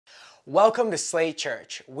Welcome to Slate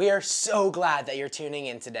Church. We are so glad that you're tuning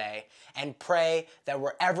in today and pray that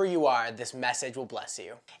wherever you are, this message will bless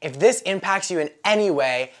you. If this impacts you in any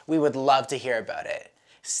way, we would love to hear about it.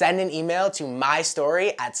 Send an email to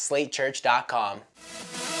mystory@slatechurch.com.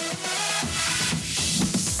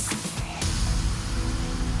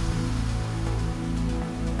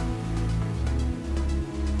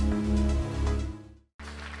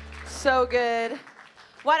 So good.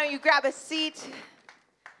 Why don't you grab a seat?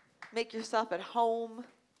 Make yourself at home.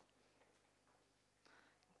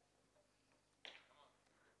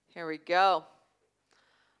 Here we go.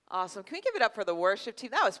 Awesome. Can we give it up for the worship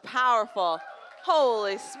team? That was powerful.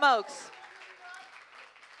 Holy smokes.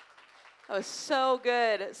 That was so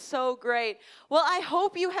good, so great. Well, I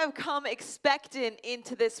hope you have come expectant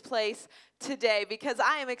into this place today because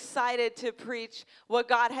I am excited to preach what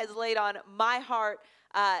God has laid on my heart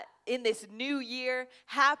in this new year.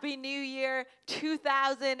 Happy New Year,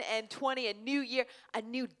 2020, a new year, a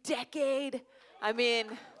new decade. I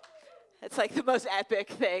mean, it's like the most epic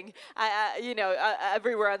thing,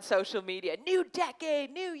 everywhere on social media. New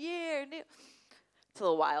decade, new year, new. It's a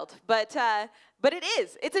little wild, but it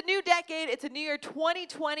is. It's a new decade. It's a new year,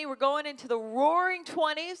 2020. We're going into the roaring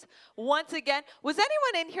 20s once again. Was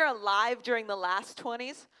anyone in here alive during the last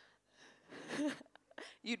 20s?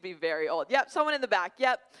 You'd be very old. Yep, someone in the back.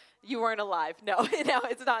 Yep, you weren't alive. No,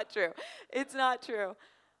 it's not true. It's not true.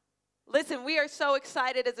 Listen, we are so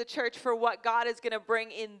excited as a church for what God is going to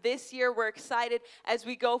bring in this year. We're excited as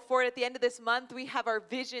we go forward. At the end of this month, we have our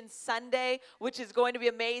Vision Sunday, which is going to be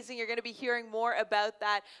amazing. You're going to be hearing more about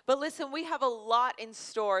that. But listen, we have a lot in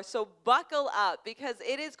store, so buckle up because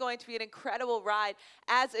it is going to be an incredible ride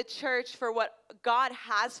as a church for what God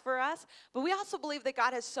has for us. But we also believe that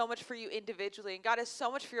God has so much for you individually, and God has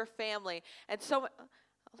so much for your family. And so, oh,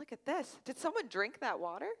 look at this. Did someone drink that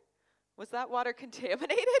water? Was that water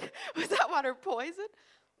contaminated? Was that water poisoned?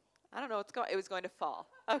 I don't know. It was going to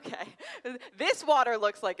fall. Okay. This water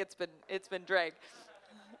looks like it's been drank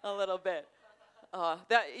a little bit.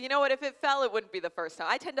 You know what? If it fell, it wouldn't be the first time.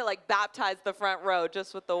 I tend to baptize the front row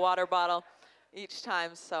just with the water bottle each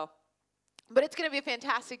time. But it's going to be a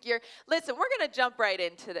fantastic year. Listen, we're going to jump right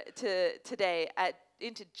into today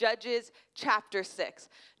into Judges chapter 6.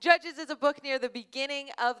 Judges is a book near the beginning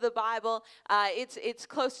of the Bible. It's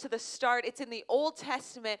close to the start. It's in the Old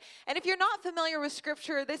Testament. And if you're not familiar with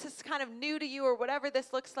Scripture, this is kind of new to you or whatever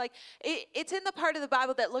this looks like. It's in the part of the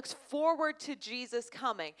Bible that looks forward to Jesus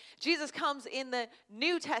coming. Jesus comes in the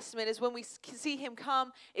New Testament is when we see him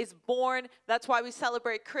come, is born. That's why we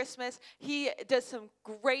celebrate Christmas. He does some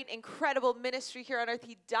great, incredible ministry here on earth.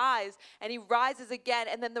 He dies and he rises again.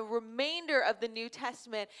 And then the remainder of the New Testament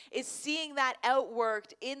is seeing that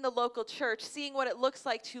outworked in the local church, seeing what it looks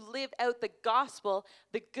like to live out the gospel,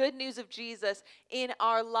 the good news of Jesus in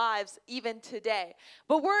our lives even today.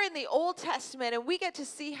 But we're in the Old Testament and we get to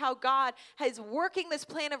see how God is working this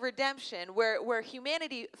plan of redemption where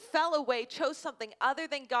humanity fell away, chose something other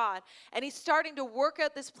than God, and he's starting to work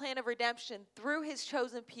out this plan of redemption through his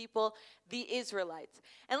chosen people, the Israelites.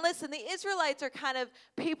 And listen, the Israelites are kind of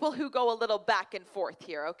people who go a little back and forth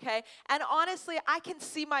here, okay? And honestly, I can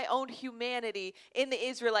see my own humanity in the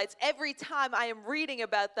Israelites. Every time I am reading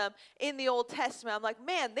about them in the Old Testament, I'm like,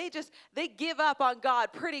 man, they give up on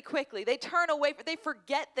God pretty quickly. They turn away, they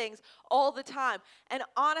forget things all the time. And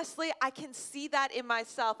honestly, I can see that in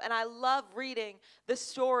myself, and I love reading the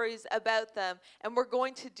stories about them, and we're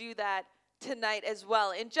going to do that tonight as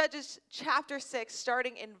well. In Judges chapter 6,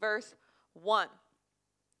 starting in verse 1.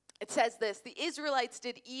 It says this: the Israelites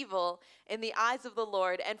did evil in the eyes of the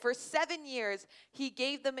Lord, and for 7 years he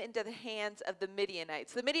gave them into the hands of the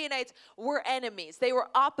Midianites. The Midianites were enemies. They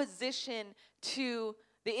were opposition to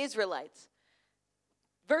the Israelites.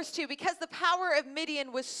 Verse 2, because the power of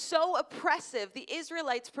Midian was so oppressive, the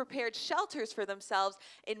Israelites prepared shelters for themselves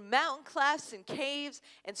in mountain clefts and caves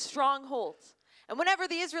and strongholds. And whenever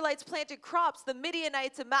the Israelites planted crops, the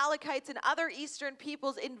Midianites, Amalekites, and other eastern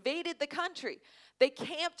peoples invaded the country. They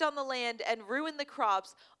camped on the land and ruined the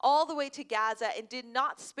crops all the way to Gaza and did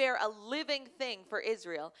not spare a living thing for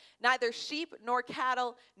Israel, neither sheep nor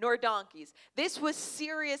cattle nor donkeys. This was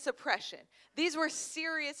serious oppression. These were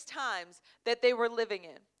serious times that they were living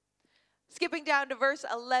in. Skipping down to verse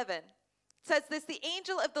 11. It says this: the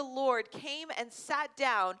angel of the Lord came and sat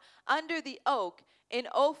down under the oak in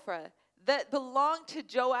Ophrah that belonged to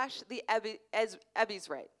Joash the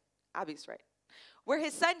Abiezrite, where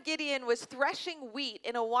his son Gideon was threshing wheat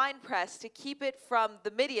in a winepress to keep it from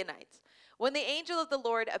the Midianites. When the angel of the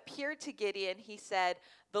Lord appeared to Gideon, he said,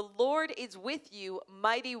 "The Lord is with you,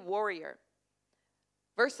 mighty warrior."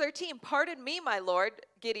 Verse 13, "Pardon me, my Lord,"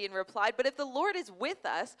 Gideon replied, "but if the Lord is with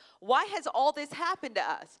us, why has all this happened to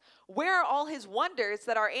us? Where are all his wonders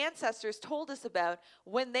that our ancestors told us about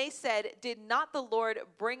when they said, 'Did not the Lord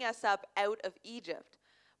bring us up out of Egypt?'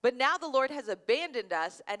 But now the Lord has abandoned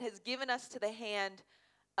us and has given us to the hand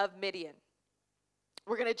of Midian."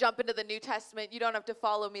 We're going to jump into the New Testament. You don't have to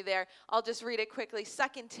follow me there. I'll just read it quickly.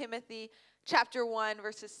 2 Timothy chapter 1,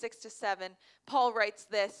 verses 6 to 7. Paul writes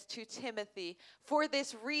this to Timothy: "For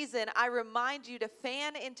this reason, I remind you to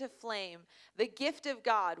fan into flame the gift of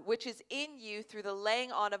God, which is in you through the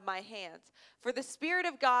laying on of my hands. For the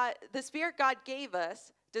Spirit God gave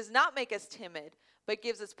us does not make us timid, but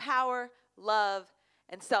gives us power, love,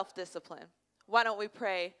 and self-discipline." Why don't we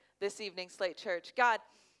pray this evening, Slate Church? God,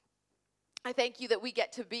 I thank you that we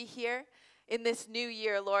get to be here in this new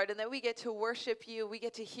year, Lord, and that we get to worship you, we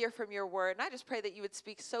get to hear from your word. And I just pray that you would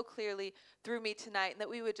speak so clearly through me tonight, and that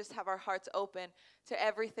we would just have our hearts open to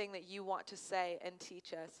everything that you want to say and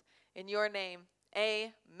teach us. In your name,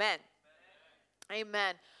 amen.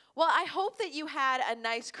 Amen. Well, I hope that you had a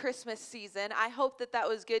nice Christmas season. I hope that that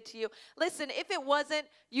was good to you. Listen, if it wasn't,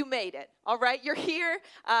 you made it, all right? You're here.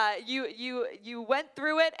 You went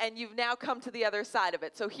through it, and you've now come to the other side of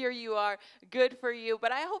it. So here you are. Good for you.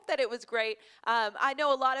 But I hope that it was great. I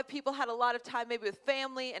know a lot of people had a lot of time maybe with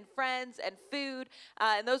family and friends and food,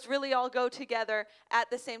 and those really all go together at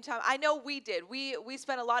the same time. I know we did. We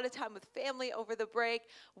spent a lot of time with family over the break.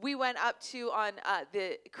 We went up to on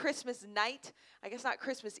the Christmas night. I guess not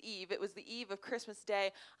Christmas Eve. It was the eve of Christmas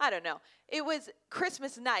Day. I don't know. It was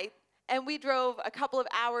Christmas night, and we drove a couple of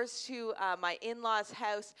hours to my in-laws'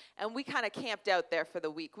 house, and we kind of camped out there for the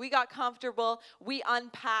week. We got comfortable. We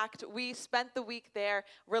unpacked. We spent the week there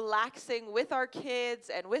relaxing with our kids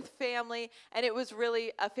and with family, and it was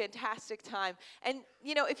really a fantastic time. And,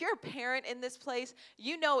 you know, if you're a parent in this place,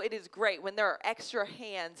 you know it is great when there are extra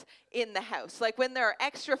hands in the house. Like when there are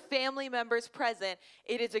extra family members present,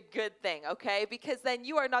 it is a good thing, okay? Because then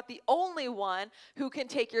you are not the only one who can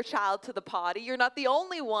take your child to the potty. You're not the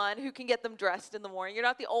only one who can get them dressed in the morning. You're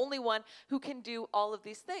not the only one who can do all of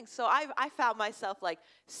these things. So I found myself like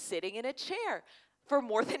sitting in a chair for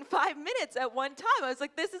more than 5 minutes at one time. I was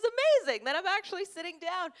like, this is amazing. Then I'm actually sitting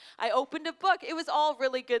down. I opened a book. It was all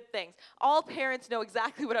really good things. All parents know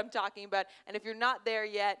exactly what I'm talking about. And if you're not there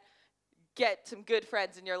yet, get some good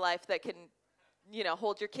friends in your life that can, you know,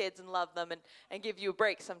 hold your kids and love them and give you a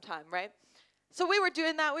break sometime, right? So we were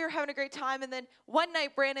doing that. We were having a great time. And then one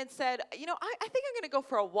night, Brandon said, you know, I think I'm going to go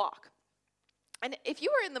for a walk. And if you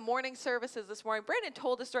were in the morning services this morning, Brandon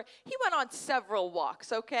told a story. He went on several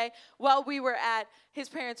walks, okay, while we were at his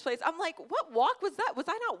parents' place. I'm like, what walk was that? Was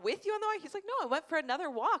I not with you on the way? He's like, no, I went for another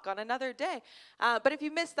walk on another day. But if you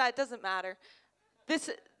missed that, it doesn't matter.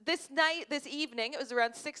 This evening, it was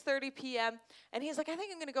around 6:30 p.m., and he's like, I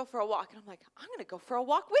think I'm going to go for a walk. And I'm like, I'm going to go for a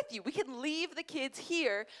walk with you. We can leave the kids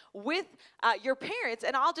here with your parents,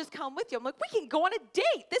 and I'll just come with you. I'm like, we can go on a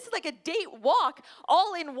date. This is like a date walk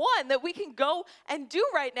all in one that we can go and do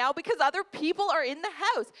right now because other people are in the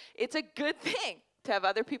house. It's a good thing to have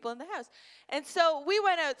other people in the house. And so we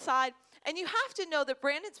went outside, and you have to know that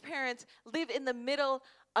Brandon's parents live in the middle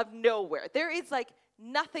of nowhere. There is like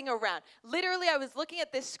nothing around. Literally, I was looking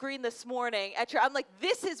at this screen this morning I'm like,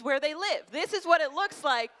 this is where they live. This is what it looks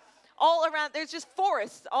like all around. There's just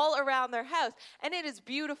forests all around their house. And it is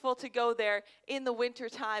beautiful to go there in the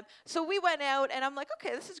wintertime. So we went out, and I'm like,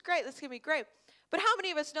 okay, this is great. This is going to be great. But how many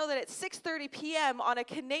of us know that at 6:30 p.m. on a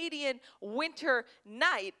Canadian winter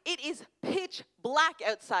night, it is pitch black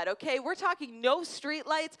outside, okay? We're talking no street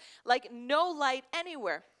lights, like no light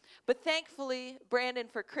anywhere. But thankfully, Brandon,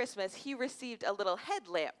 for Christmas, he received a little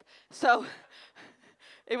headlamp. So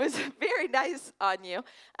it was very nice on you.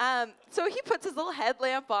 So he puts his little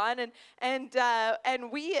headlamp on, and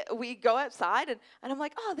we go outside, and I'm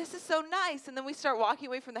like, oh, this is so nice. And then we start walking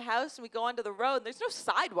away from the house, and we go onto the road. And there's no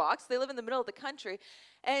sidewalks. They live in the middle of the country.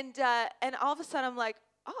 And all of a sudden, I'm like,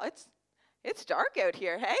 oh, it's dark out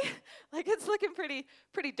here, hey? Like, it's looking pretty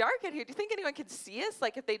dark out here. Do you think anyone can see us,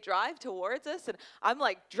 like, if they drive towards us? And I'm,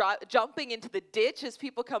 like, jumping into the ditch as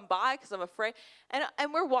people come by because I'm afraid.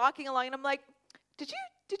 And we're walking along, and I'm like, did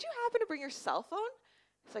you happen to bring your cell phone?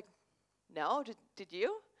 It's like, no. Did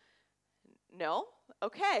you? No?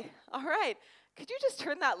 Okay. All right. Could you just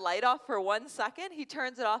turn that light off for 1 second? He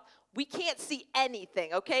turns it off. We can't see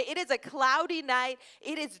anything, okay? It is a cloudy night.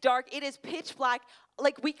 It is dark. It is pitch black.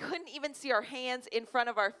 Like, we couldn't even see our hands in front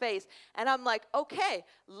of our face. And I'm like, okay,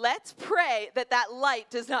 let's pray that light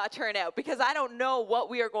does not turn out, because I don't know what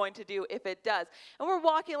we are going to do if it does. And we're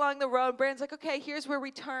walking along the road. Brandon's like, okay, here's where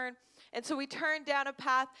we turn. And so we turned down a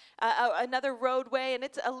path, another roadway, and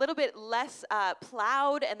it's a little bit less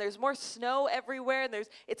plowed, and there's more snow everywhere, and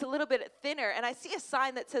it's a little bit thinner. And I see a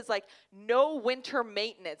sign that says, like, no winter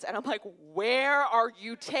maintenance. And I'm like, where are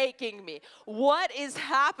you taking me? What is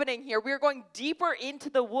happening here? We're going deeper into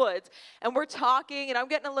the woods, and we're talking, and I'm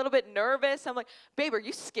getting a little bit nervous. I'm like, babe, are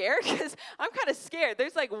you scared? Because I'm kind of scared.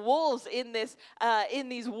 There's like wolves in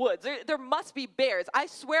these woods. There must be bears. I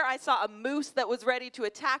swear I saw a moose that was ready to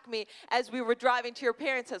attack me as we were driving to your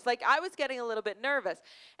parents' house. Like, I was getting a little bit nervous.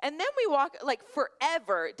 And then we walk like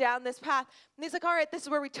forever down this path. And he's like, all right, this is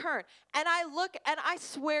where we turn. And I look, and I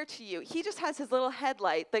swear to you, he just has his little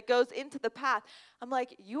headlight that goes into the path. I'm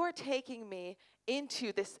like, you are taking me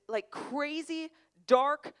into this like crazy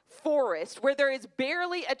dark forest where there is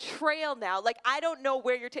barely a trail now. Like, I don't know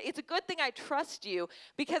where you're taking. It's a good thing I trust you,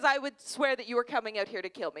 because I would swear that you were coming out here to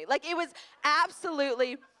kill me. Like, it was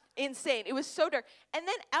absolutely insane. It was so dark. And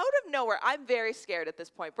then out of nowhere, I'm very scared at this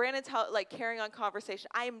point. Brandon's like carrying on conversation.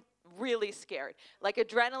 I'm really scared, like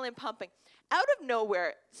adrenaline pumping. Out of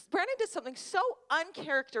nowhere, Brandon does something so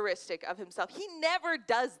uncharacteristic of himself. He never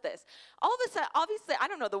does this. All of a sudden, obviously, I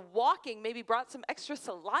don't know, the walking maybe brought some extra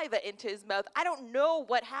saliva into his mouth. I don't know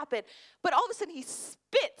what happened, but all of a sudden he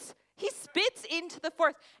spits. He spits into the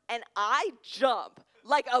forest, and I jump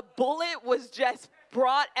like a bullet was just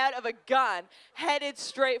brought out of a gun, headed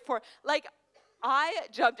straight for, like, I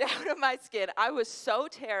jumped out of my skin. I was so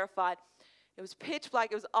terrified. It was pitch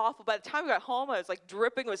black. It was awful. By the time we got home, I was like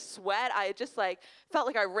dripping with sweat. I just like felt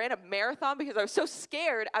like I ran a marathon because I was so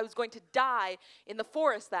scared I was going to die in the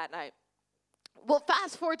forest that night. Well,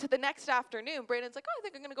 fast forward to the next afternoon, Brandon's like, oh, I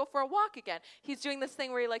think I'm going to go for a walk again. He's doing this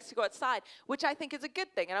thing where he likes to go outside, which I think is a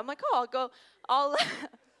good thing. And I'm like, oh,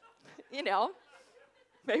 you know,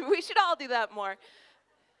 maybe we should all do that more.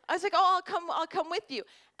 I was like, oh, I'll come with you.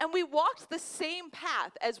 And we walked the same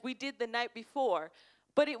path as we did the night before,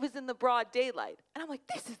 but it was in the broad daylight. And I'm like,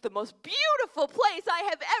 this is the most beautiful place I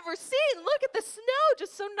have ever seen. Look at the snow,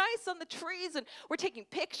 just so nice on the trees. And we're taking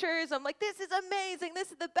pictures. I'm like, this is amazing.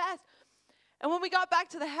 This is the best. And when we got back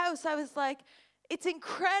to the house, I was like, it's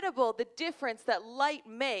incredible the difference that light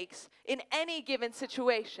makes in any given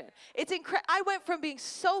situation. I went from being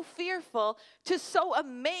so fearful to so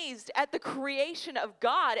amazed at the creation of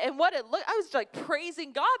God and what it looked. I was like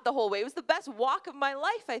praising God the whole way. It was the best walk of my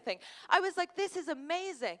life, I think. I was like, this is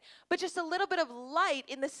amazing. But just a little bit of light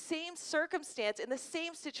in the same circumstance, in the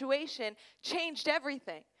same situation, changed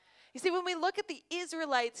everything. You see, when we look at the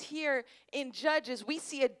Israelites here in Judges, we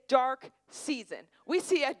see a dark season. We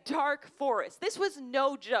see a dark forest. This was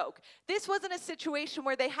no joke. This wasn't a situation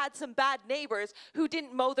where they had some bad neighbors who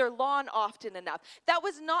didn't mow their lawn often enough. That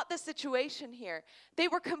was not the situation here. They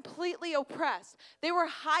were completely oppressed. They were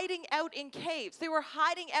hiding out in caves. They were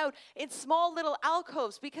hiding out in small little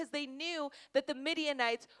alcoves because they knew that the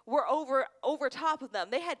Midianites were over top of them.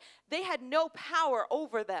 They had no power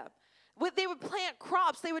over them. They would plant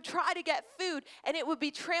crops, they would try to get food, and it would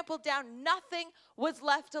be trampled down. Nothing was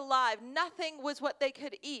left alive. Nothing was what they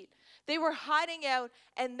could eat. They were hiding out,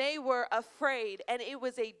 and they were afraid, and it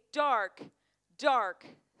was a dark, dark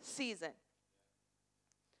season.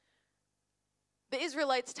 The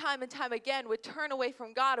Israelites time and time again would turn away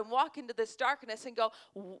from God and walk into this darkness and go,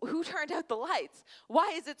 who turned out the lights?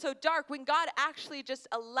 Why is it so dark? When God actually just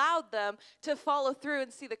allowed them to follow through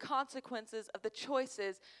and see the consequences of the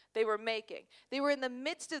choices they were making. They were in the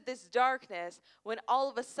midst of this darkness when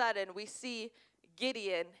all of a sudden we see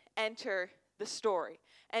Gideon enter the story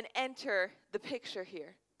and enter the picture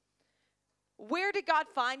here. Where did God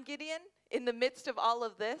find Gideon in the midst of all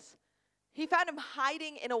of this? He found him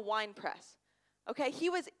hiding in a wine press. Okay, he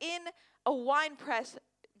was in a wine press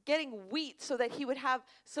getting wheat so that he would have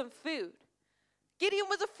some food. Gideon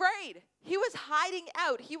was afraid. He was hiding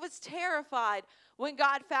out. He was terrified when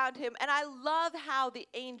God found him. And I love how the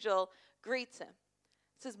angel greets him.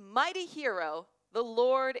 It says, mighty hero, the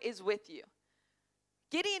Lord is with you.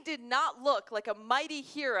 Gideon did not look like a mighty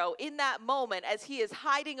hero in that moment as he is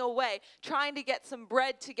hiding away, trying to get some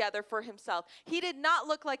bread together for himself. He did not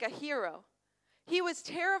look like a hero. He was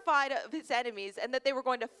terrified of his enemies and that they were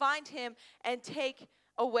going to find him and take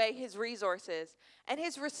away his resources. And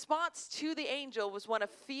his response to the angel was one of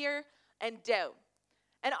fear and doubt.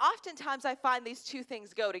 And oftentimes I find these two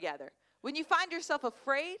things go together. When you find yourself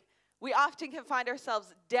afraid, we often can find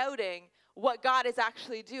ourselves doubting what God is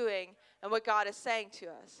actually doing and what God is saying to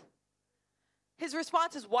us. His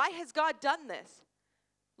response is, why has God done this?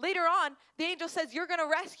 Later on, the angel says, you're going to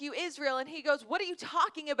rescue Israel. And he goes, what are you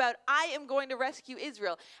talking about? I am going to rescue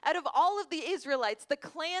Israel. Out of all of the Israelites, the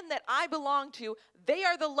clan that I belong to, they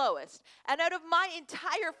are the lowest. And out of my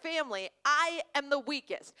entire family, I am the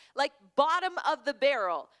weakest. Like bottom of the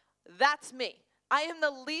barrel, that's me. I am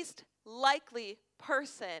the least likely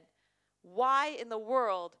person. Why in the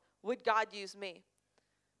world would God use me?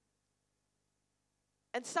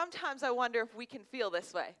 And sometimes I wonder if we can feel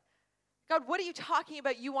this way. God, what are you talking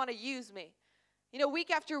about? You want to use me? You know,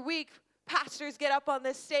 week after week, pastors get up on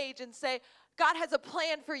this stage and say, God has a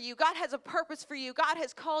plan for you. God has a purpose for you. God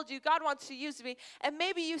has called you. God wants to use me. And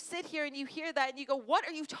maybe you sit here and you hear that and you go, what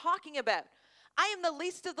are you talking about? I am the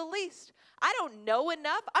least of the least. I don't know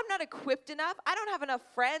enough. I'm not equipped enough. I don't have enough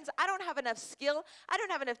friends. I don't have enough skill. I don't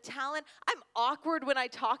have enough talent. I'm awkward when I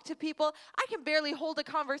talk to people. I can barely hold a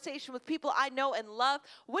conversation with people I know and love.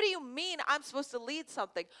 What do you mean I'm supposed to lead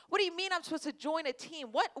something? What do you mean I'm supposed to join a team?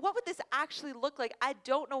 What would this actually look like? I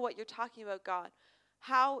don't know what you're talking about, God.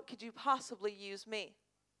 How could you possibly use me?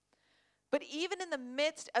 But even in the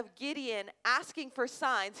midst of Gideon asking for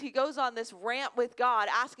signs, he goes on this rant with God,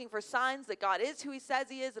 asking for signs that God is who he says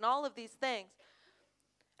he is and all of these things.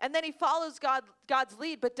 And then he follows God's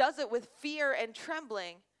lead, but does it with fear and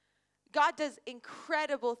trembling. God does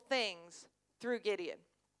incredible things through Gideon.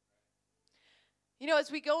 You know,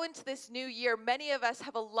 as we go into this new year, many of us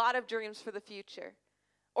have a lot of dreams for the future.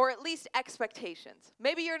 Or at least expectations.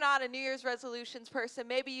 Maybe you're not a New Year's resolutions person.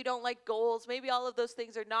 Maybe you don't like goals. Maybe all of those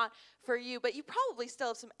things are not for you. But you probably still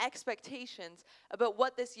have some expectations about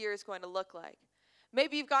what this year is going to look like.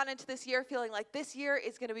 Maybe you've gone into this year feeling like this year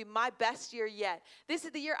is going to be my best year yet. This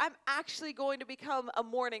is the year I'm actually going to become a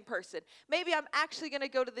morning person. Maybe I'm actually going to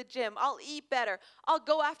go to the gym. I'll eat better. I'll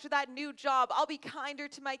go after that new job. I'll be kinder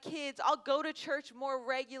to my kids. I'll go to church more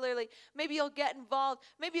regularly. Maybe you'll get involved.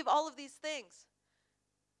 Maybe of all of these things.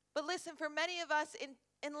 But listen, for many of us,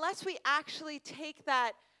 unless we actually take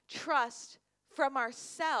that trust from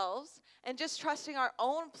ourselves and just trusting our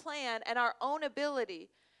own plan and our own ability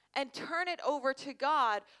and turn it over to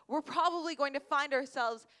God, we're probably going to find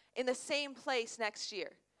ourselves in the same place next year.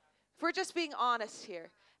 If we're just being honest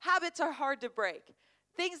here, habits are hard to break.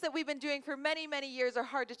 Things that we've been doing for many, many years are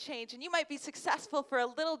hard to change. And you might be successful for a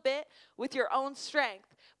little bit with your own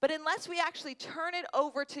strength. But unless we actually turn it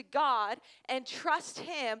over to God and trust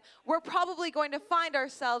him, we're probably going to find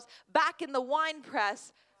ourselves back in the wine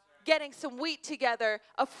press, getting some wheat together,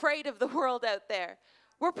 afraid of the world out there.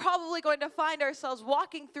 We're probably going to find ourselves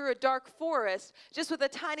walking through a dark forest just with a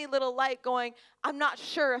tiny little light going, I'm not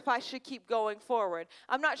sure if I should keep going forward.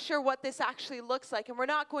 I'm not sure what this actually looks like. And we're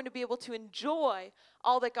not going to be able to enjoy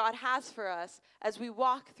all that God has for us as we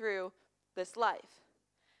walk through this life.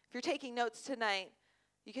 If you're taking notes tonight,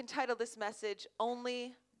 you can title this message,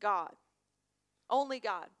 Only God. Only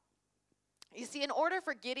God. You see, in order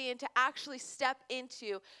for Gideon to actually step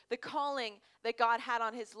into the calling that God had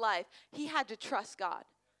on his life, he had to trust God.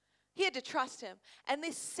 He had to trust him. And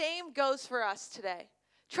the same goes for us today.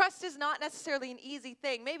 Trust is not necessarily an easy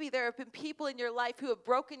thing. Maybe there have been people in your life who have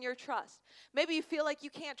broken your trust. Maybe you feel like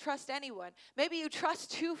you can't trust anyone. Maybe you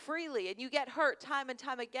trust too freely and you get hurt time and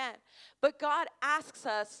time again. But God asks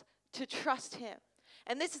us to trust him.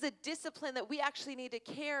 And this is a discipline that we actually need to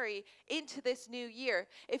carry into this new year.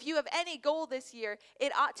 If you have any goal this year,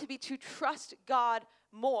 it ought to be to trust God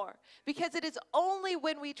more. Because it is only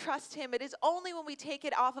when we trust him, it is only when we take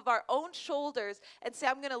it off of our own shoulders and say,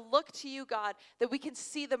 I'm going to look to you, God, that we can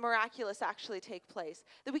see the miraculous actually take place,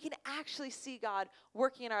 that we can actually see God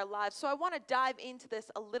working in our lives. So I want to dive into this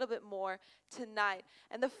a little bit more tonight.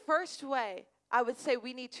 And the first way I would say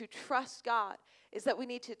we need to trust God is that we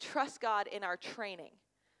need to trust God in our training.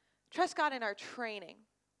 Trust God in our training.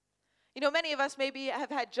 You know, many of us maybe have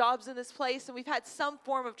had jobs in this place and we've had some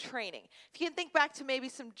form of training. If you can think back to maybe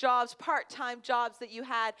some jobs, part-time jobs that you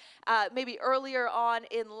had maybe earlier on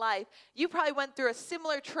in life, you probably went through a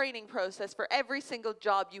similar training process for every single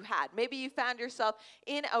job you had. Maybe you found yourself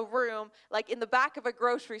in a room, like in the back of a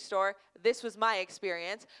grocery store, this was my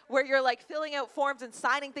experience, where you're like filling out forms and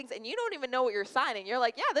signing things and you don't even know what you're signing. You're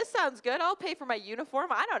like, yeah, this sounds good. I'll pay for my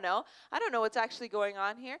uniform. I don't know what's actually going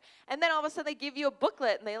on here. And then all of a sudden they give you a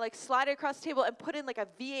booklet and they like slide it across the table and put in like a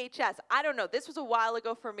VHS. I don't know. This was a while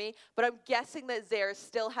ago for me, but I'm guessing that Zayre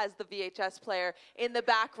still has the VHS player in the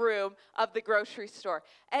back room of the grocery store.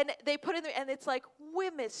 And they put in there and it's like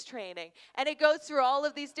women's training. And it goes through all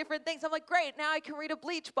of these different things. I'm like, great, now I can read a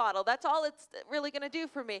bleach bottle. That's all it's really going to do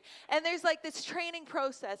for me. And there's like this training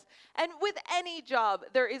process. And with any job,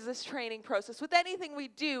 there is this training process. With anything we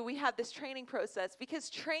do, we have this training process because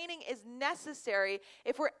training is necessary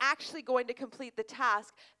if we're actually going to complete the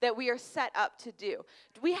task that we are set up to do.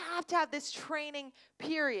 We have to have this training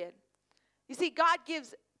period. You see, God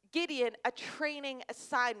gives Gideon a training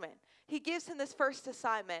assignment. He gives him this first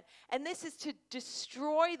assignment, and this is to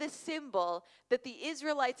destroy the symbol that the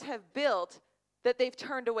Israelites have built that they've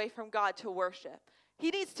turned away from God to worship. He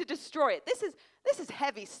needs to destroy it. This is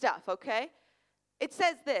heavy stuff, okay? It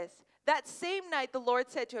says this, that same night the Lord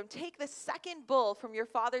said to him, take the second bull from your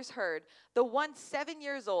father's herd, the one 7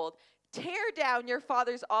 years old, tear down your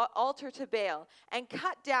father's altar to Baal, and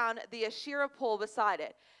cut down the Asherah pole beside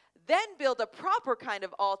it. Then build a proper kind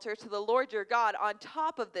of altar to the Lord your God on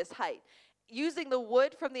top of this height. Using the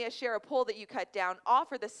wood from the Asherah pole that you cut down,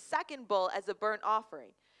 offer the second bull as a burnt offering.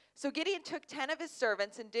 So Gideon took 10 of his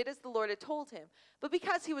servants and did as the Lord had told him. But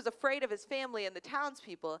because he was afraid of his family and the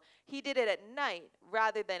townspeople, he did it at night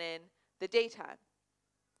rather than in the daytime.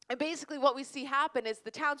 And basically what we see happen is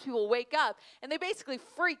the townspeople wake up and they basically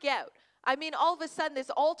freak out. I mean, all of a sudden,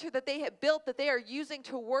 this altar that they had built that they are using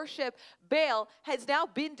to worship Baal has now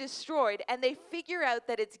been destroyed, and they figure out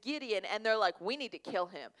that it's Gideon, and they're like, we need to kill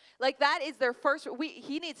him. Like, that is their first,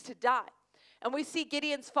 he needs to die. And we see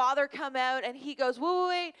Gideon's father come out, and he goes,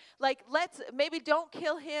 wait, like, maybe don't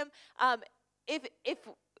kill him.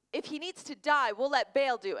 If he needs to die, we'll let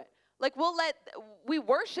Baal do it. Like, we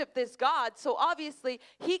worship this God, so obviously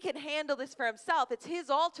he can handle this for himself. It's his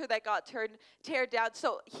altar that got teared down,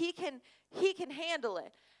 so he can handle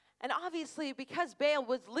it. And obviously, because Baal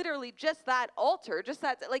was literally just that altar, just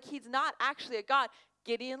that, like, he's not actually a God,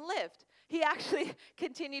 Gideon lived. He actually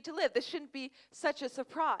continued to live. This shouldn't be such a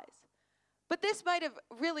surprise. But this might have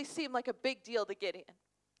really seemed like a big deal to Gideon.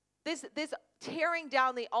 This tearing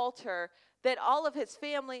down the altar that all of his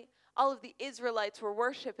family, all of the Israelites were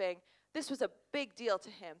worshiping, this was a big deal to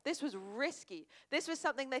him. This was risky. This was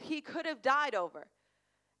something that he could have died over.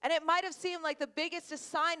 And it might have seemed like the biggest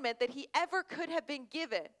assignment that he ever could have been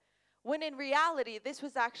given, when in reality, this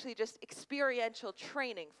was actually just experiential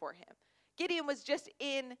training for him. Gideon was just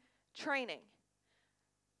in training.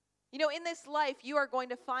 You know, in this life, you are going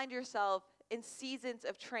to find yourself in seasons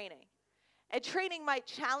of training. And training might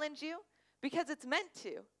challenge you because it's meant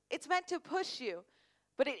to. It's meant to push you,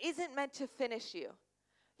 but it isn't meant to finish you.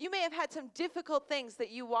 You may have had some difficult things that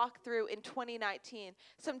you walked through in 2019,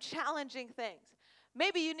 some challenging things.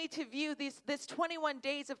 Maybe you need to view this 21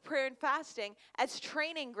 days of prayer and fasting as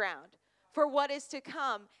training ground for what is to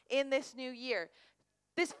come in this new year.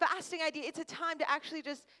 This fasting idea, it's a time to actually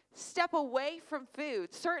just step away from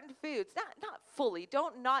food, certain foods, not fully.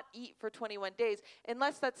 Don't not eat for 21 days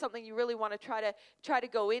unless that's something you really want to try to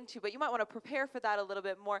go into, but you might want to prepare for that a little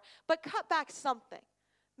bit more. But cut back something.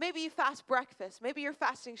 Maybe you fast breakfast. Maybe you're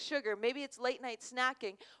fasting sugar. Maybe it's late night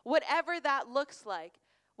snacking. Whatever that looks like.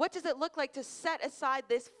 What does it look like to set aside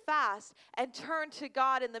this fast and turn to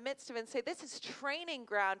God in the midst of it and say, this is training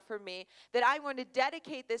ground for me, that I'm going to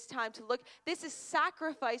dedicate this time to look. This is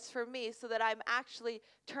sacrifice for me so that I'm actually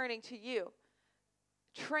turning to you.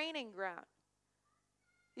 Training ground.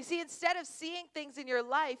 You see, instead of seeing things in your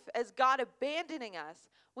life as God abandoning us,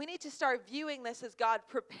 we need to start viewing this as God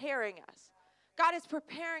preparing us. God is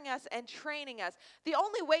preparing us and training us. The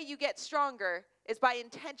only way you get stronger is by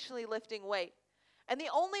intentionally lifting weight. And the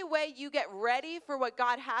only way you get ready for what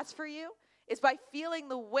God has for you is by feeling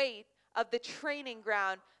the weight of the training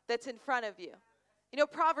ground that's in front of you. You know,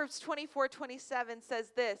 Proverbs 24:27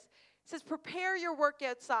 says this. It says, prepare your work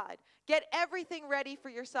outside. Get everything ready for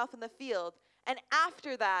yourself in the field. And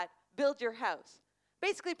after that, build your house.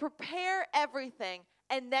 Basically, prepare everything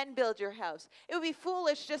and then build your house. It would be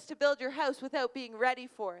foolish just to build your house without being ready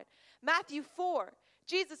for it. Matthew 4,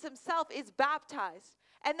 Jesus himself is baptized.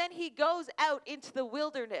 And then he goes out into the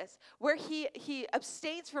wilderness where he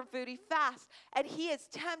abstains from food, he fasts, and he is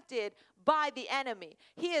tempted by the enemy.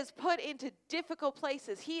 He is put into difficult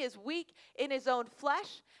places. He is weak in his own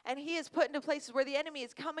flesh, and he is put into places where the enemy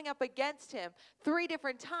is coming up against him 3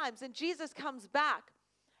 different times. And Jesus comes back,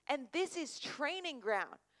 and this is training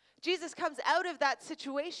ground. Jesus comes out of that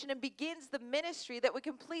situation and begins the ministry that would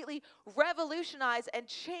completely revolutionize and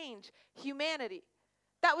change humanity.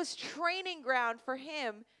 That was training ground for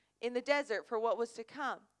him in the desert for what was to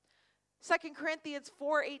come. 2 Corinthians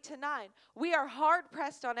 4:8-9. We are hard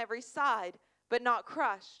pressed on every side, but not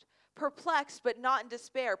crushed. Perplexed, but not in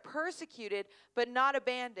despair. Persecuted, but not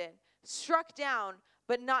abandoned. Struck down,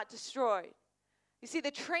 but not destroyed. You see,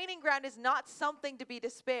 the training ground is not something to be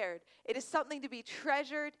despaired. It is something to be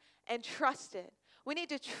treasured and trusted. We need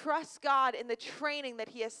to trust God in the training that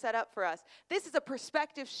he has set up for us. This is a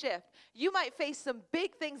perspective shift. You might face some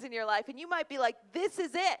big things in your life, and you might be like, this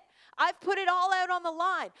is it. I've put it all out on the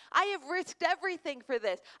line. I have risked everything for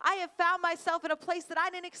this. I have found myself in a place that I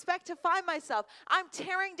didn't expect to find myself. I'm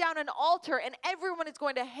tearing down an altar, and everyone is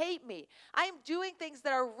going to hate me. I am doing things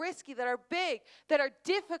that are risky, that are big, that are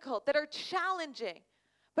difficult, that are challenging.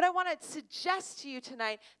 But I want to suggest to you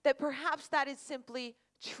tonight that perhaps that is simply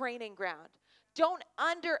training ground. Don't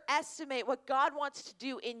underestimate what God wants to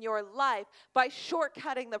do in your life by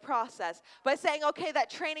shortcutting the process, by saying, okay, that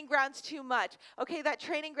training ground's too much. Okay, that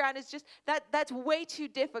training ground is just, that's way too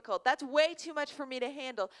difficult. That's way too much for me to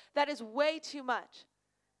handle. That is way too much.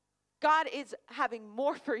 God is having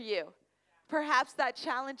more for you. Perhaps that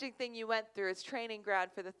challenging thing you went through is training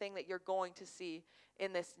ground for the thing that you're going to see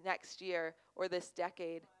in this next year or this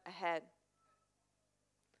decade ahead.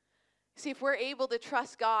 See, if we're able to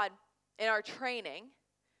trust God in our training,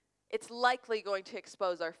 it's likely going to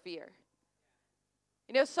expose our fear.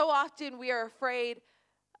 You know, so often we are afraid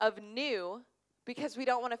of new because we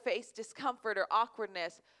don't want to face discomfort or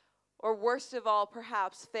awkwardness, or worst of all,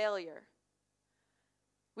 perhaps failure.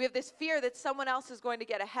 We have this fear that someone else is going to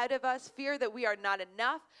get ahead of us, fear that we are not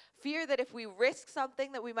enough, fear that if we risk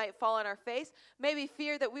something that we might fall on our face, maybe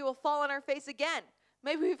fear that we will fall on our face again.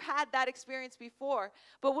 Maybe we've had that experience before.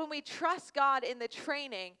 But when we trust God in the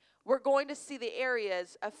training, we're going to see the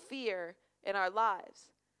areas of fear in our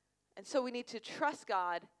lives. And so we need to trust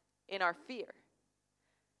God in our fear.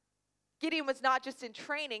 Gideon was not just in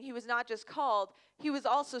training, he was not just called, he was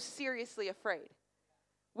also seriously afraid.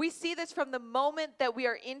 We see this from the moment that we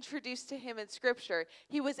are introduced to him in Scripture.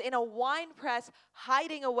 He was in a wine press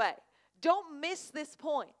hiding away. Don't miss this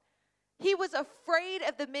point. He was afraid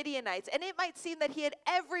of the Midianites, and it might seem that he had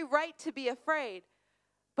every right to be afraid.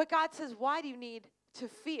 But God says, why do you need to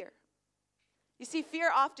fear? You see, fear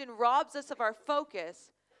often robs us of our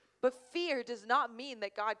focus, but fear does not mean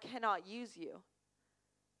that God cannot use you.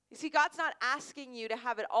 You see, God's not asking you to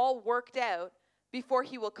have it all worked out before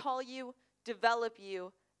he will call you, develop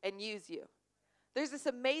you, and use you. There's this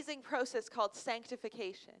amazing process called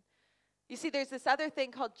sanctification. You see, there's this other thing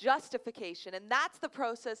called justification, and that's the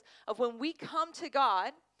process of when we come to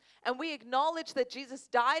God and we acknowledge that Jesus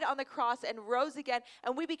died on the cross and rose again,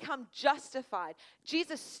 and we become justified.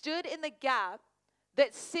 Jesus stood in the gap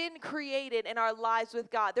that sin created in our lives with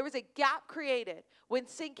God. There was a gap created when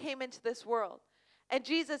sin came into this world. And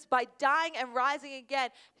Jesus, by dying and rising again,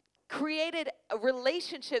 created a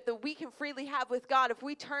relationship that we can freely have with God if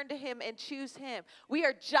we turn to him and choose him. We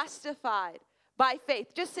are justified by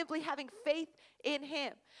faith, just simply having faith in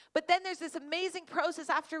him. But then there's this amazing process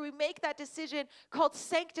after we make that decision called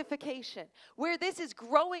sanctification, where this is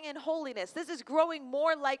growing in holiness. This is growing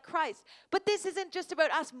more like Christ. But this isn't just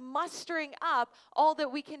about us mustering up all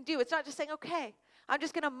that we can do. It's not just saying, okay, I'm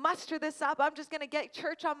just going to muster this up. I'm just going to get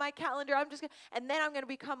church on my calendar. And then I'm going to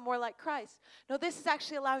become more like Christ. No, this is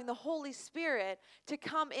actually allowing the Holy Spirit to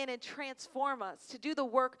come in and transform us, to do the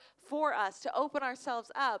work for us, to open ourselves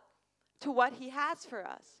up to what he has for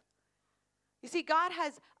us. You see, God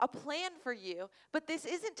has a plan for you, but this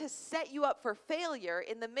isn't to set you up for failure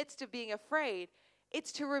in the midst of being afraid.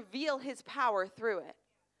 It's to reveal his power through it.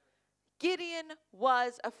 Gideon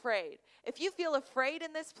was afraid. If you feel afraid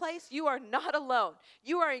in this place, you are not alone.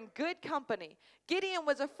 You are in good company. Gideon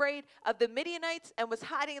was afraid of the Midianites and was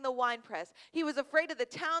hiding in the wine press. He was afraid of the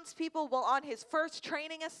townspeople while on his first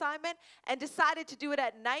training assignment and decided to do it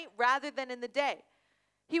at night rather than in the day.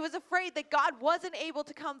 He was afraid that God wasn't able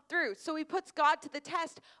to come through, so he puts God to the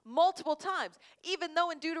test multiple times, even though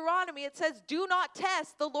in Deuteronomy it says, do not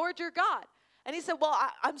test the Lord your God. And he said, well,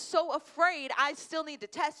 I'm so afraid I still need to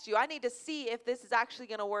test you. I need to see if this is actually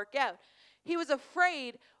going to work out. He was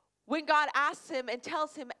afraid when God asks him and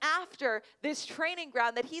tells him after this training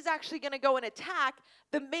ground that he's actually going to go and attack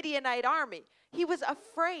the Midianite army. He was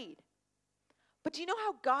afraid. But do you know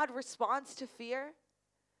how God responds to fear?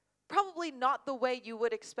 Probably not the way you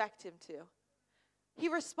would expect him to. He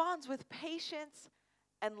responds with patience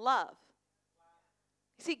and love.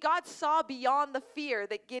 See, God saw beyond the fear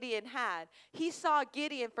that Gideon had. He saw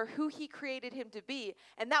Gideon for who he created him to be,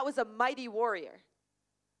 and that was a mighty warrior.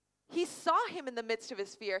 He saw him in the midst of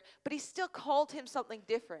his fear, but he still called him something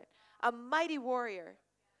different, a mighty warrior.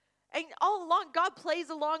 And all along, God plays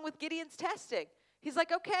along with Gideon's testing. He's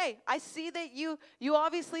like, okay, I see that you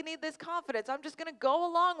obviously need this confidence. I'm just going to go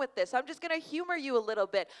along with this. I'm just going to humor you a little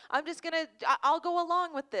bit. I'll go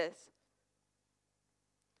along with this.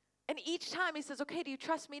 And each time he says, okay, do you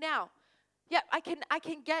trust me now? Yeah, I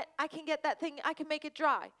can get that thing, I can make it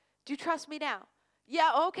dry. Do you trust me now?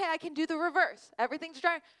 Yeah, okay, I can do the reverse. Everything's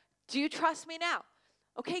dry. Do you trust me now?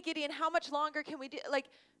 Okay, Gideon, how much longer can we do? Like,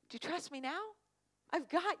 do you trust me now? I've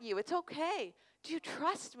got you. It's okay. Do you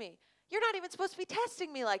trust me? You're not even supposed to be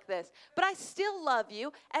testing me like this, but I still love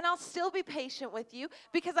you, and I'll still be patient with you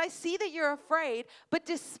because I see that you're afraid, but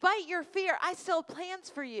despite your fear, I still have plans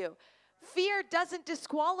for you. Fear doesn't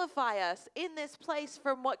disqualify us in this place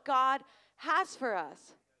from what God has for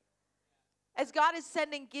us. As God is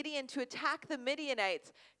sending Gideon to attack the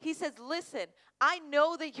Midianites, he says, listen, I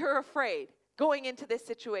know that you're afraid going into this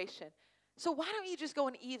situation. So why don't you just go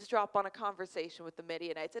and eavesdrop on a conversation with the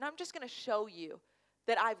Midianites, and I'm just going to show you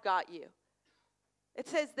that I've got you. It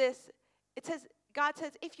says this, God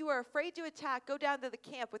says, if you are afraid to attack, go down to the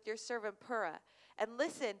camp with your servant Purah and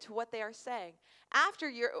listen to what they are saying.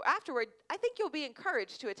 Afterward, I think you'll be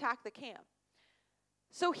encouraged to attack the camp.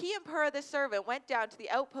 So he and Purah the servant went down to the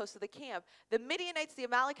outposts of the camp. The Midianites, the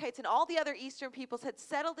Amalekites, and all the other eastern peoples had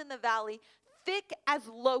settled in the valley thick as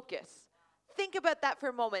locusts. Think about that for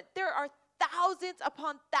a moment. There are thousands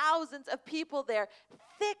upon thousands of people there,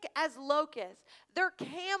 thick as locusts. Their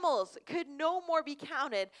camels could no more be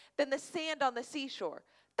counted than the sand on the seashore.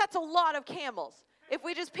 That's a lot of camels, if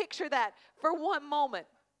we just picture that for one moment.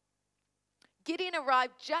 Gideon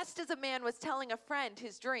arrived just as a man was telling a friend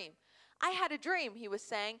his dream. I had a dream, he was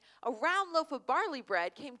saying. A round loaf of barley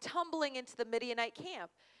bread came tumbling into the Midianite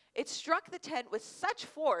camp. It struck the tent with such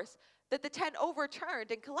force that the tent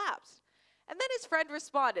overturned and collapsed. And then his friend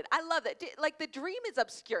responded. I love that. Like, the dream is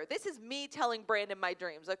obscure. This is me telling Brandon my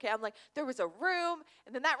dreams, okay? I'm like, there was a room,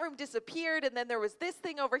 and then that room disappeared, and then there was this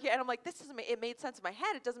thing over here. And I'm like, it made sense in my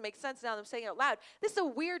head. It doesn't make sense now that I'm saying it out loud. This is a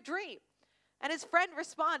weird dream. And his friend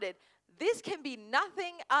responded, this can be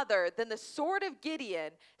nothing other than the sword of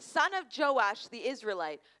Gideon, son of Joash the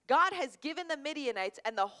Israelite. God has given the Midianites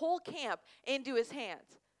and the whole camp into his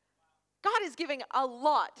hands. God is giving a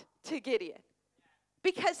lot to Gideon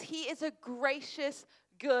because he is a gracious,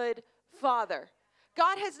 good father.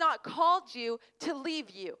 God has not called you to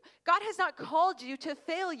leave you. God has not called you to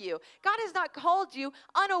fail you. God has not called you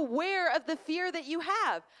unaware of the fear that you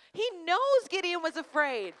have. He knows Gideon was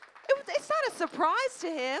afraid. It's not a surprise to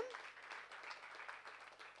him.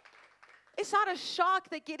 It's not a shock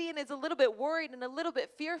that Gideon is a little bit worried and a little bit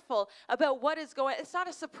fearful about what is going on. It's not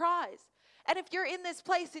a surprise. And if you're in this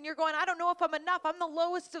place and you're going, I don't know if I'm enough. I'm the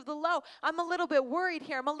lowest of the low. I'm a little bit worried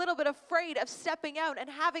here. I'm a little bit afraid of stepping out and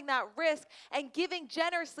having that risk and giving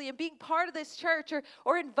generously and being part of this church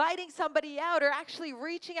or inviting somebody out or actually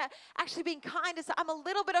reaching out, actually being kind. I'm a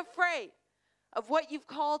little bit afraid of what you've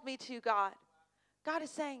called me to, God. God is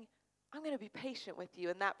saying, I'm going to be patient with you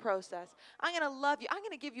in that process. I'm going to love you. I'm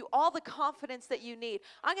going to give you all the confidence that you need.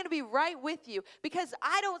 I'm going to be right with you because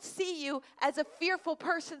I don't see you as a fearful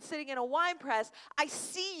person sitting in a wine press. I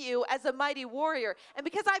see you as a mighty warrior. And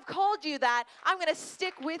because I've called you that, I'm going to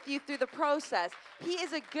stick with you through the process. He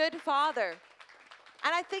is a good father.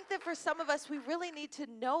 And I think that for some of us, we really need to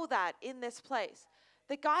know that in this place.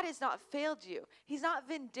 That God has not failed you. He's not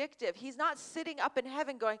vindictive. He's not sitting up in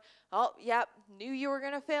heaven going, oh, yep, knew you were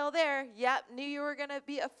going to fail there. Yep, knew you were going to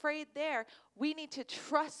be afraid there. We need to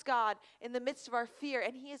trust God in the midst of our fear,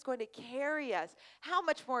 and he is going to carry us. How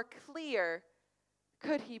much more clear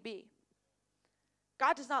could he be?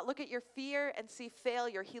 God does not look at your fear and see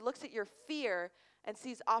failure. He looks at your fear and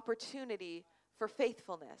sees opportunity for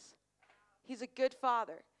faithfulness. He's a good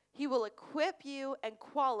father. He will equip you and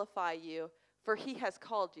qualify you, for he has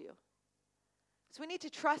called you. So we need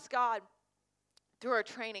to trust God through our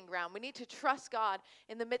training ground. We need to trust God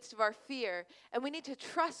in the midst of our fear. And we need to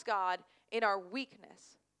trust God in our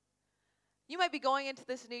weakness. You might be going into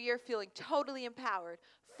this new year feeling totally empowered,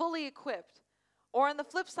 fully equipped. Or on the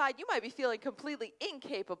flip side, you might be feeling completely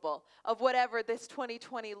incapable of whatever this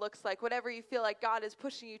 2020 looks like, whatever you feel like God is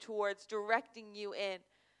pushing you towards, directing you in.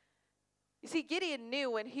 You see, Gideon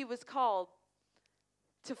knew when he was called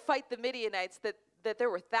to fight the Midianites that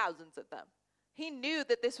there were thousands of them. He knew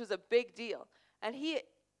that this was a big deal. And he,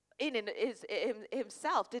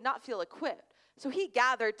 himself, did not feel equipped. So he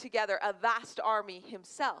gathered together a vast army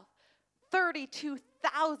himself.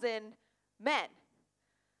 32,000 men.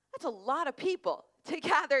 That's a lot of people to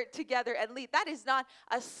gather together and lead. That is not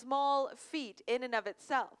a small feat in and of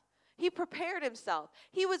itself. He prepared himself.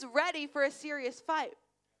 He was ready for a serious fight.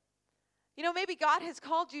 You know, maybe God has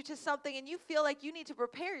called you to something and you feel like you need to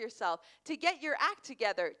prepare yourself to get your act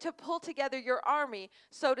together, to pull together your army,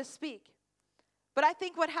 so to speak. But I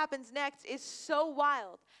think what happens next is so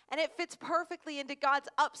wild, and it fits perfectly into God's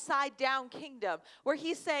upside-down kingdom, where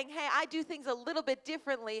he's saying, hey, I do things a little bit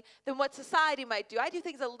differently than what society might do. I do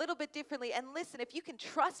things a little bit differently, and listen, if you can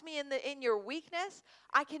trust me in your weakness,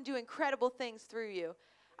 I can do incredible things through you.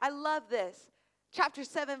 I love this. chapter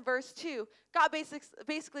 7, verse 2, God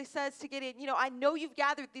basically says to Gideon, I know you've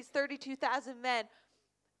gathered these 32,000 men,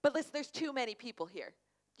 but listen, there's too many people here.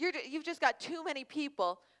 You've just got too many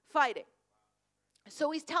people fighting.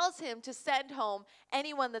 So he tells him to send home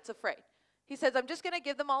anyone that's afraid. He says, I'm just going to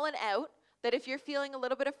give them all an out, that if you're feeling a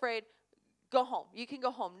little bit afraid, go home. You can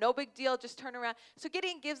go home. No big deal. Just turn around. So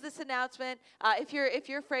Gideon gives this announcement. If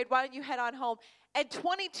you're afraid, why don't you head on home? And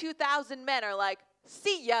 22,000 men are like,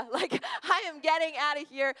 see ya. Like, I am getting out of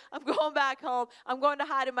here. I'm going back home. I'm going to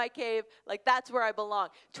hide in my cave. Like, that's where I belong.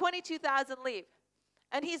 22,000 leave.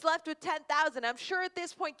 And he's left with 10,000. I'm sure at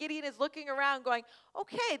this point Gideon is looking around going,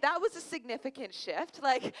 okay, that was a significant shift.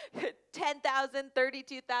 Like 10,000,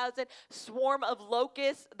 32,000, swarm of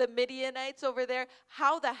locusts, the Midianites over there.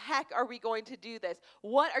 How the heck are we going to do this?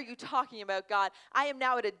 What are you talking about, God? I am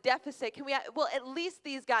now at a deficit. Well, at least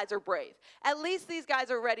these guys are brave. At least these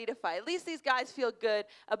guys are ready to fight. At least these guys feel good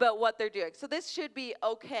about what they're doing. So this should be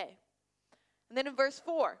okay. And then in verse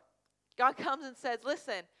 4, God comes and says,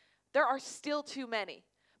 listen, there are still too many.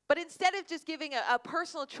 But instead of just giving a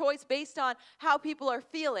personal choice based on how people are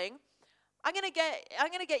feeling, I'm gonna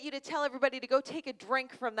get you to tell everybody to go take a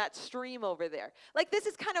drink from that stream over there. Like, this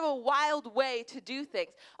is kind of a wild way to do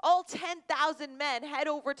things. All 10,000 men head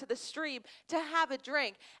over to the stream to have a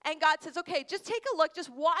drink. And God says, okay, just take a look, just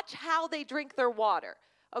watch how they drink their water,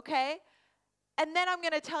 okay? And then I'm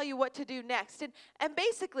gonna tell you what to do next. And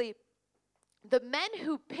basically, the men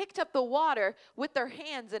who picked up the water with their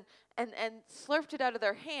hands and slurped it out of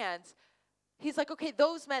their hands, he's like, okay,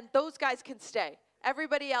 those guys can stay.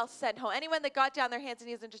 Everybody else send home. Anyone that got down their hands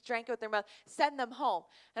and knees and just drank it with their mouth, send them home.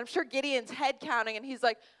 And I'm sure Gideon's head counting, and he's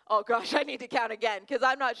like, oh gosh, I need to count again because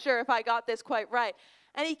I'm not sure if I got this quite right.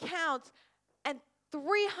 And he counts, and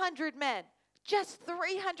 300 men, just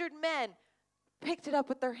 300 men, picked it up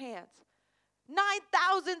with their hands.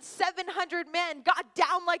 9,700 men got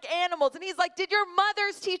down like animals. And he's like, did your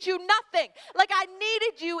mothers teach you nothing? Like, I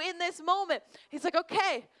needed you in this moment. He's like,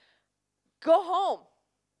 okay, go home.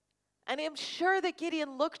 And I'm sure that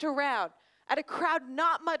Gideon looked around at a crowd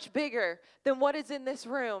not much bigger than what is in this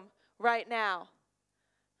room right now.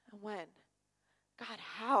 And went, God,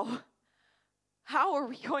 how are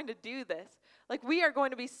we going to do this? Like, we are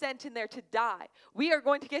going to be sent in there to die. We are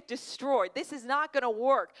going to get destroyed. This is not going to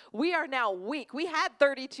work. We are now weak. We had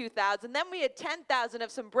 32,000. Then we had 10,000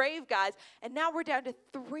 of some brave guys. And now we're down to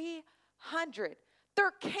 300.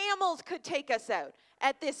 Their camels could take us out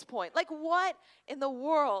at this point. Like, what in the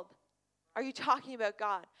world are you talking about,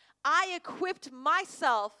 God? I equipped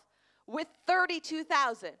myself with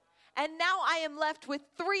 32,000. And now I am left with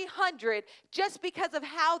 300 just because of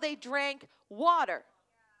how they drank water.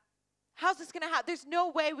 How's this going to happen? There's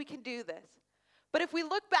no way we can do this. But if we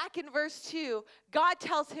look back in verse 2, God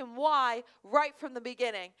tells him why right from the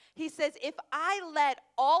beginning. He says, if I let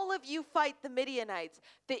all of you fight the Midianites,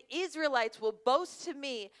 the Israelites will boast to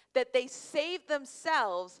me that they saved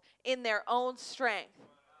themselves in their own strength.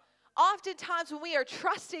 Oftentimes when we are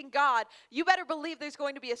trusting God, you better believe there's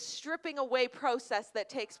going to be a stripping away process that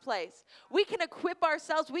takes place. We can equip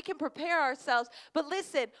ourselves, we can prepare ourselves, but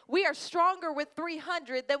listen, we are stronger with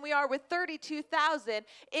 300 than we are with 32,000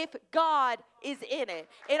 if God is in it.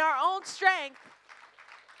 In our own strength,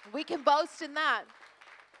 we can boast in that.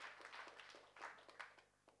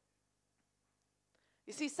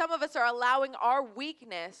 You see, some of us are allowing our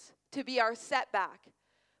weakness to be our setback,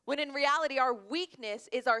 when in reality, our weakness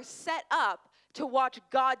is our setup to watch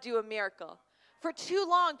God do a miracle. For too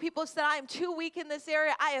long, people said, I am too weak in this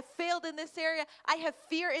area. I have failed in this area. I have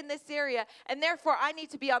fear in this area. And therefore, I need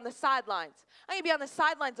to be on the sidelines. I'm going to be on the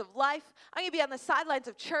sidelines of life. I'm going to be on the sidelines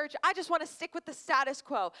of church. I just want to stick with the status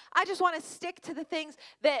quo. I just want to stick to the things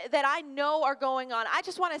that I know are going on. I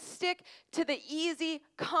just want to stick to the easy,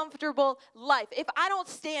 comfortable life. If I don't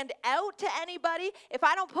stand out to anybody, if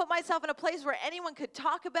I don't put myself in a place where anyone could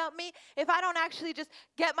talk about me, if I don't actually just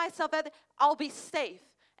get myself out there, I'll be safe.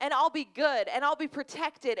 And I'll be good, and I'll be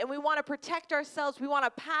protected, and we want to protect ourselves. We want to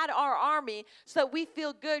pad our army so that we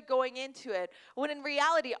feel good going into it. When in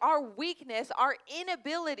reality, our weakness, our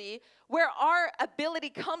inability, where our ability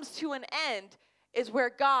comes to an end, is where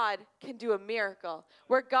God can do a miracle,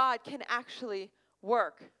 where God can actually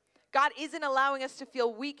work. God isn't allowing us to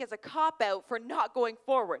feel weak as a cop-out for not going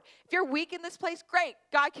forward. If you're weak in this place, great,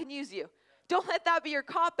 God can use you. Don't let that be your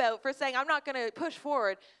cop-out for saying, I'm not going to push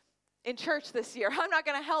forward in church this year. I'm not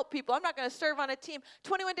going to help people. I'm not going to serve on a team.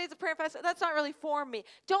 21 days of prayer and fast, that's not really for me.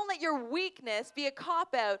 Don't let your weakness be a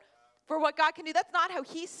cop-out for what God can do. That's not how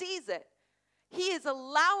He sees it. He is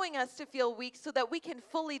allowing us to feel weak so that we can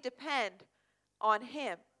fully depend on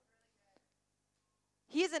Him.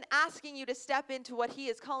 He isn't asking you to step into what he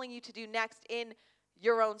is calling you to do next in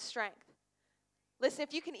your own strength. Listen,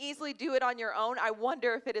 if you can easily do it on your own, I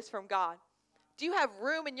wonder if it is from God. Do you have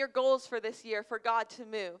room in your goals for this year for God to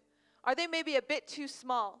move? Are they maybe a bit too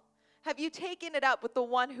small? Have you taken it up with the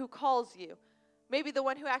one who calls you? Maybe the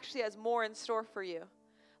one who actually has more in store for you.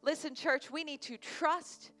 Listen, church, we need to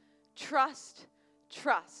trust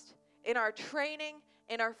in our training,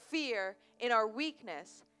 in our fear, in our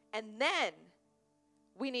weakness, and then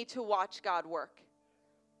we need to watch God work.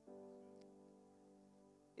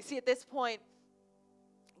 You see, at this point,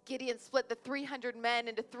 Gideon split the 300 men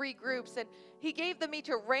into 3 groups, and he gave them each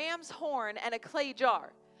a ram's horn and a clay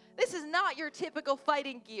jar. This is not your typical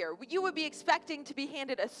fighting gear. You would be expecting to be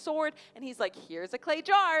handed a sword, and he's like, here's a clay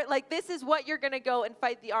jar. Like, this is what you're going to go and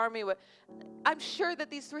fight the army with. I'm sure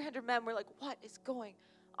that these 300 men were like, what is going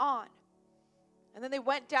on? And then they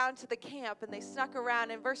went down to the camp, and they snuck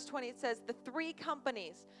around. In verse 20, it says, the 3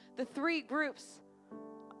 companies, the 3 groups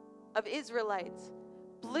of Israelites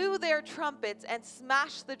blew their trumpets and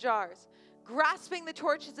smashed the jars, grasping the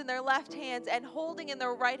torches in their left hands and holding in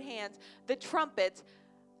their right hands the trumpets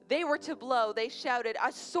they were to blow. They shouted,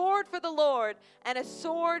 a sword for the Lord and a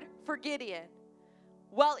sword for Gideon.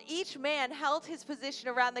 While each man held his position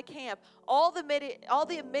around the camp, all the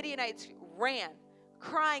Midianites ran,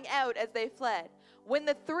 crying out as they fled. When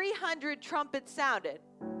the 300 trumpets sounded,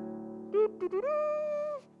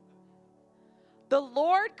 the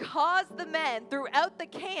Lord caused the men throughout the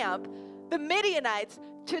camp, the Midianites,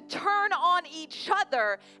 to turn on each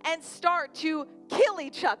other and start to kill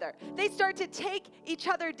each other. They start to take each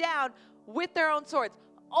other down with their own swords.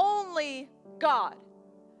 Only God.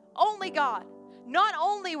 Not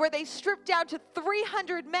only were they stripped down to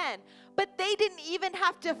 300 men, but they didn't even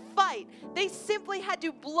have to fight. They simply had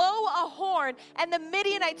to blow a horn, and the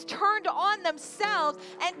Midianites turned on themselves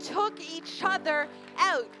and took each other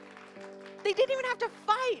out. They didn't even have to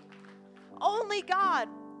fight. Only God.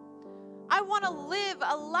 I want to live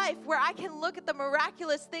a life where I can look at the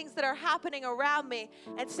miraculous things that are happening around me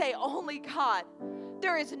and say, only God.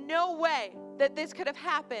 There is no way that this could have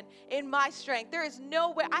happened in my strength. There is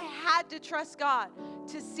no way. I had to trust God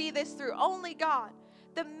to see this through. Only God.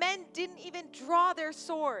 The men didn't even draw their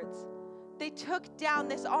swords. They took down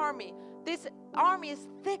this army. This army is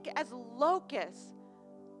thick as locusts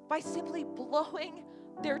by simply blowing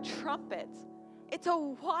their trumpets. It's a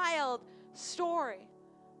wild story.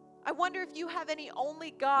 I wonder if you have any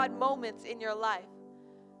only God moments in your life.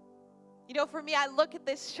 You know, for me, I look at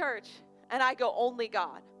this church and I go, only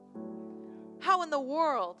God. How in the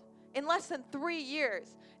world, in less than 3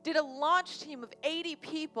 years, did a launch team of 80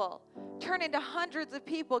 people turn into hundreds of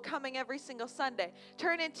people coming every single Sunday,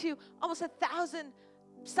 turn into almost 1,000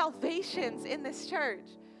 salvations in this church,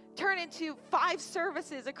 turn into 5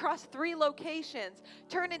 services across 3 locations,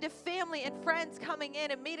 turn into family and friends coming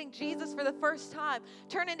in and meeting Jesus for the first time,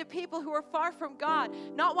 turn into people who are far from God,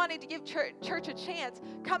 not wanting to give church a chance,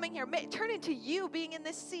 coming here, turn into you being in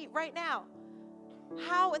this seat right now.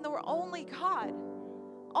 How in the world? Only God.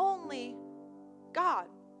 Only God.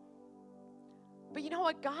 But you know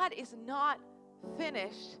what? God is not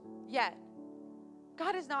finished yet.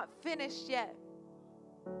 God is not finished yet.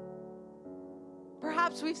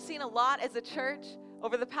 Perhaps we've seen a lot as a church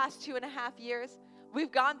over the past 2.5 years.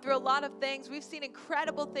 We've gone through a lot of things. We've seen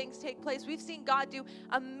incredible things take place. We've seen God do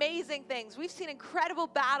amazing things. We've seen incredible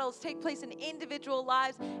battles take place in individual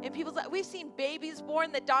lives, in people's lives. We've seen babies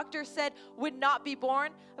born that doctors said would not be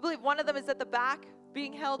born. I believe one of them is at the back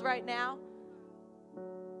being held right now.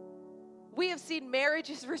 We have seen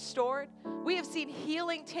marriages restored. We have seen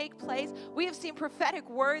healing take place. We have seen prophetic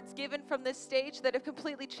words given from this stage that have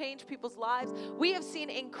completely changed people's lives. We have seen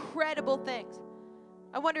incredible things.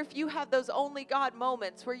 I wonder if you have those only God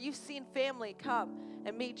moments where you've seen family come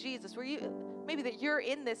and meet Jesus, where maybe that you're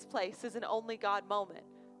in this place is an only God moment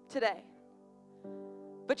today.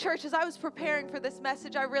 But church, as I was preparing for this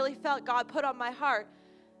message, I really felt God put on my heart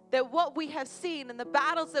that what we have seen and the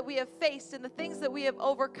battles that we have faced and the things that we have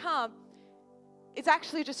overcome, it's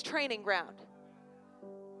actually just training ground.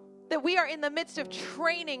 That we are in the midst of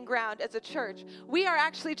training ground as a church. We are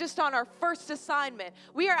actually just on our first assignment.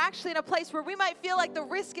 We are actually in a place where we might feel like the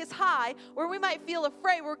risk is high, where we might feel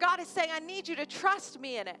afraid, where God is saying, I need you to trust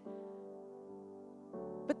me in it.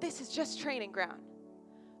 But this is just training ground.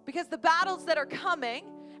 Because the battles that are coming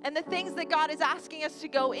and the things that God is asking us to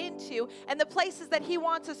go into and the places that He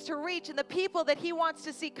wants us to reach and the people that He wants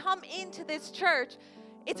to see come into this church,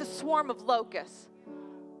 it's a swarm of locusts.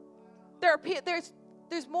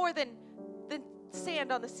 There's more than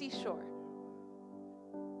sand on the seashore.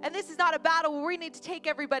 And this is not a battle where we need to take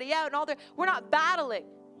everybody out and we're not battling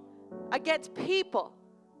against people.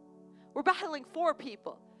 We're battling for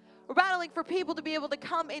people. We're battling for people to be able to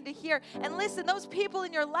come into here. And listen, those people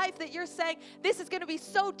in your life that you're saying, this is going to be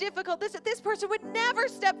so difficult. This person would never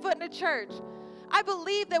step foot in a church. I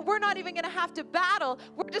believe that we're not even going to have to battle.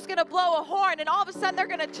 We're just going to blow a horn, and all of a sudden they're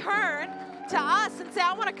going to turn to us and say,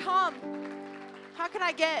 I want to come. How can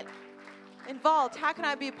I get involved? How can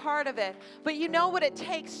I be a part of it? But you know what it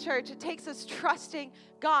takes, church? It takes us trusting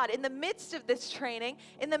God in the midst of this training,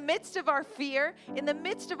 in the midst of our fear, in the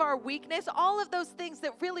midst of our weakness, all of those things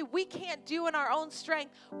that really we can't do in our own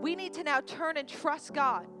strength. We need to now turn and trust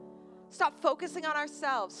God. Stop focusing on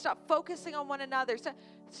ourselves. Stop focusing on one another.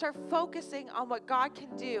 Start focusing on what God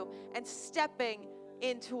can do and stepping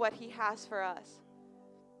into what He has for us.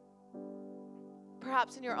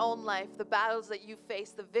 Perhaps in your own life, the battles that you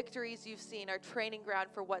face, the victories you've seen are training ground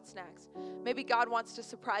for what's next. Maybe God wants to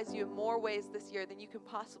surprise you in more ways this year than you can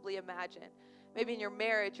possibly imagine. Maybe in your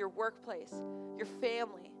marriage, your workplace, your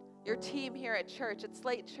family, your team here at church, at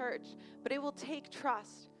Slate Church. But it will take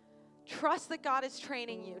trust. Trust that God is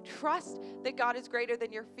training you. Trust that God is greater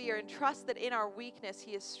than your fear. And trust that in our weakness,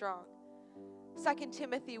 He is strong. 2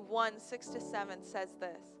 Timothy 1:6-7 says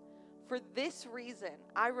this, "For this reason,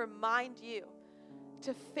 I remind you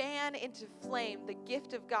to fan into flame the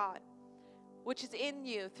gift of God, which is in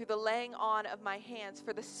you through the laying on of my hands.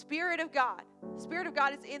 For the Spirit of God is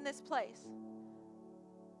in this place.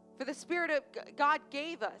 For the Spirit of God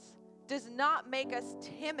gave us, does not make us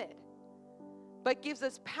timid, but gives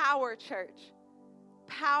us power, church.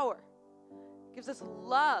 Power. Gives us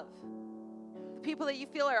love. The people that you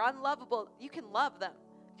feel are unlovable, you can love them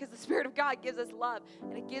because the Spirit of God gives us love,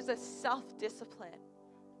 and it gives us self-discipline."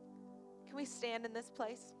 Can we stand in this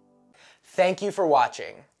place? Thank you for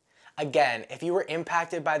watching. Again, if you were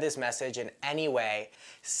impacted by this message in any way,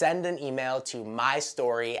 send an email to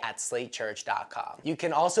mystory@slatechurch.com. You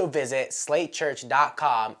can also visit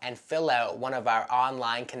slatechurch.com and fill out one of our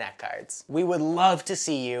online Connect cards. We would love to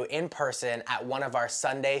see you in person at one of our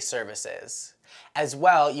Sunday services. As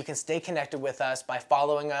well, you can stay connected with us by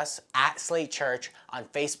following us at Slate Church on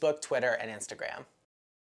Facebook, Twitter, and Instagram.